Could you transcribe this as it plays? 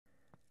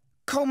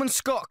Coleman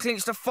Scott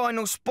clinched a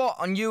final spot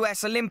on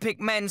US Olympic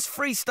men's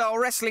freestyle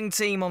wrestling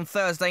team on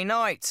Thursday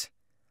night.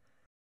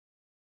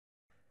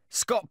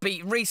 Scott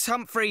beat Reese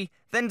Humphrey,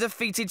 then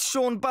defeated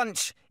Sean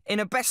Bunch in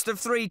a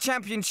best-of-3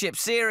 championship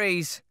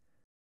series.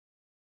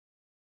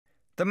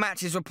 The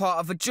matches were part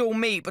of a dual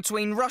meet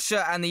between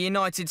Russia and the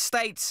United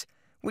States,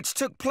 which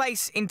took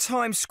place in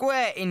Times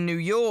Square in New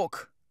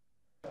York.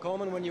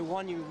 Coleman, when you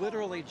won, you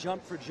literally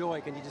jumped for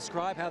joy. Can you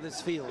describe how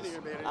this feels?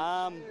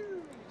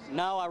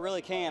 No, I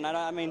really can.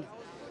 I mean,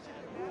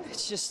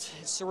 it's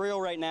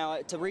surreal right now.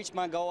 To reach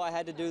my goal, I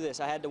had to do this.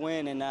 I had to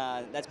win, and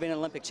that's being an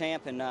Olympic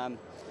champ. And,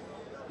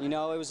 you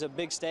know, it was a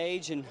big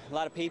stage and a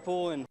lot of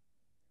people. And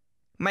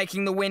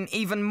making the win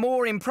even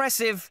more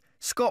impressive,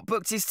 Scott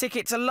booked his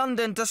ticket to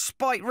London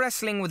despite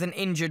wrestling with an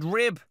injured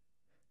rib.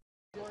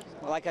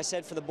 Like I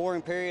said, for the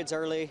boring periods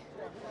early,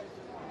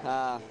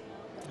 I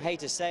hate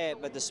to say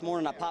it, but this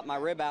morning I popped my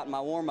rib out in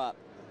my warm-up,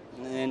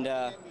 and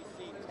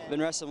been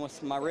wrestling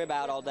with my rib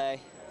out all day.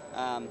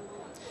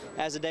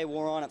 As the day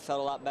wore on, it felt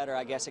a lot better.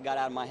 I guess it got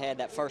out of my head.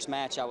 That first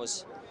match, I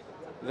was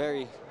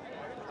very,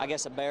 I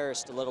guess,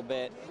 embarrassed a little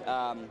bit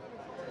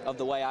of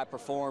the way I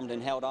performed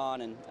and held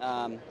on.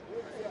 And,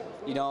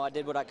 you know, I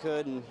did what I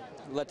could and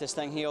let this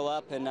thing heal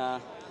up, and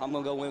I'm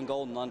going to go win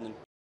gold in London.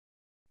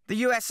 The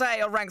USA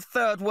are ranked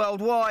 3rd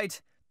worldwide,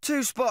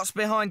 2 spots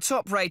behind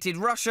top-rated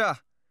Russia.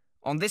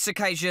 On this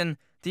occasion,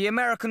 the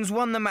Americans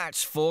won the match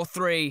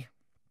 4-3.